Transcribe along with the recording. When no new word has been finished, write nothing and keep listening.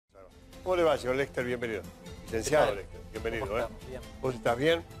¿Cómo le va, señor Letcher? Bienvenido. Licenciado Letcher, bienvenido. ¿Cómo estamos? Bien. ¿Vos estás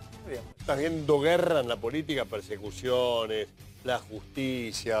bien? Muy bien. ¿Estás viendo guerra en la política, persecuciones, la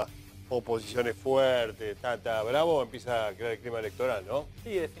justicia, oposiciones fuertes, bravo? Empieza a crear el clima electoral, ¿no?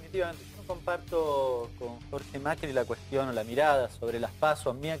 Sí, definitivamente. Yo no comparto con Jorge Macri la cuestión o la mirada sobre las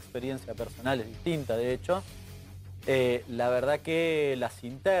PASO. Mi experiencia personal es distinta, de hecho. La verdad que las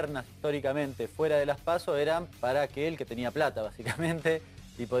internas, históricamente, fuera de las PASO, eran para aquel que tenía plata, básicamente,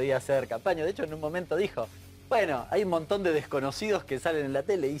 y podía hacer campaña. De hecho, en un momento dijo, bueno, hay un montón de desconocidos que salen en la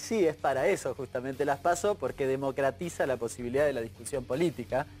tele, y sí, es para eso justamente las PASO, porque democratiza la posibilidad de la discusión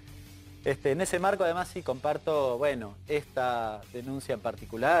política. En ese marco, además, sí comparto, bueno, esta denuncia en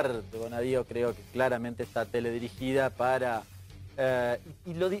particular de Bonadío, creo que claramente está teledirigida para...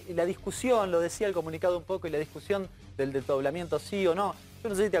 y la discusión, lo decía el comunicado un poco, y la discusión del desdoblamiento sí o no. Yo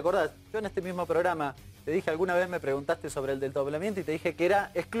no sé si te acordás, yo en este mismo programa te dije, alguna vez me preguntaste sobre el desdoblamiento y te dije que era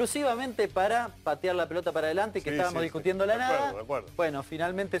exclusivamente para patear la pelota para adelante y que estábamos discutiendo la nada. De acuerdo. Bueno,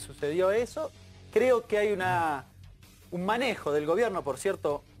 finalmente sucedió eso. Creo que hay un manejo del gobierno, por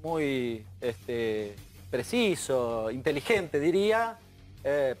cierto, muy preciso, inteligente, diría,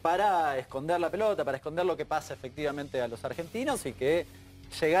 para esconder la pelota, para esconder lo que pasa efectivamente a los argentinos y que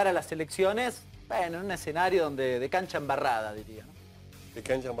llegar a las elecciones, bueno, en un escenario donde de cancha embarrada, diría, ¿no? ¿De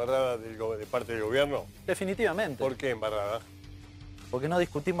cancha embarrada de parte del gobierno? Definitivamente. ¿Por qué embarrada? Porque no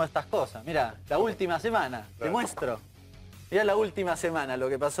discutimos estas cosas. Mira, la última semana, Claro. te muestro. Mirá la última semana lo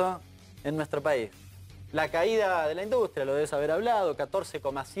que pasó en nuestro país. La caída de la industria, lo debes haber hablado,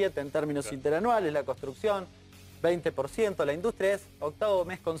 14,7 en términos interanuales, la construcción, 20%, la industria es octavo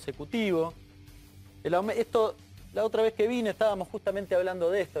mes consecutivo. Esto, la otra vez que vine estábamos justamente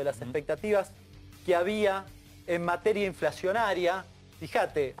hablando de esto, de las expectativas que había en materia inflacionaria.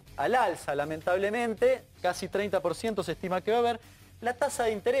 Fíjate, al alza, lamentablemente, casi 30% se estima que va a haber. La tasa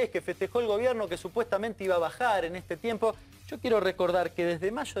de interés que festejó el gobierno, que supuestamente iba a bajar en este tiempo. Yo quiero recordar que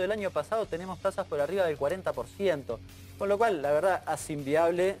desde mayo del año pasado tenemos tasas por arriba del 40%, con lo cual, la verdad, hace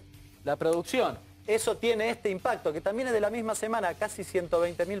inviable la producción. Eso tiene este impacto, que también es de la misma semana, casi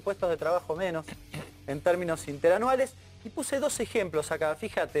 120.000 puestos de trabajo menos en términos interanuales. Y puse dos ejemplos acá,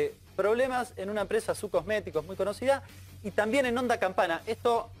 fíjate, problemas en una empresa Cosméticos muy conocida y también en Onda Campana.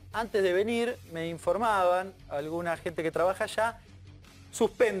 Esto, antes de venir, me informaban, alguna gente que trabaja allá,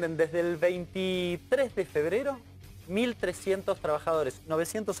 suspenden desde el 23 de febrero 1.300 trabajadores,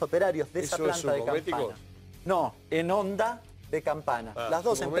 900 operarios de esa planta de Campana. No, en Onda de Campana. Las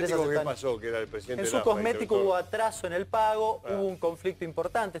dos empresas están... ¿Qué pasó? Que era el presidente en de la Cosmético hubo atraso en el pago, hubo un conflicto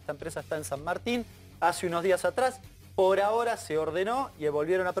importante, esta empresa está en San Martín, hace unos días atrás, por ahora se ordenó y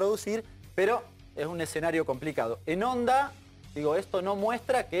volvieron a producir, pero es un escenario complicado. En Onda, digo, esto no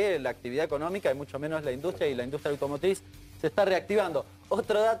muestra que la actividad económica, y mucho menos la industria y la industria automotriz, se está reactivando.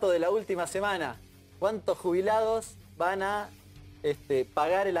 Otro dato de la última semana, ¿cuántos jubilados van a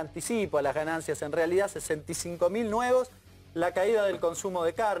pagar el anticipo a las ganancias? En realidad 65.000 nuevos, la caída del consumo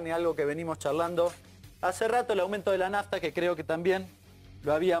de carne, algo que venimos charlando hace rato, el aumento de la nafta, que creo que también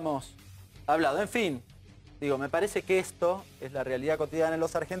lo habíamos hablado. En fin, digo, me parece que esto es la realidad cotidiana en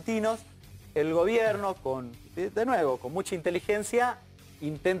los argentinos. El gobierno, de nuevo, con mucha inteligencia,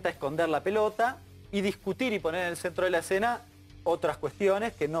 intenta esconder la pelota y discutir y poner en el centro de la escena otras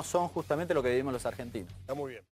cuestiones que no son justamente lo que vivimos los argentinos. Está muy bien.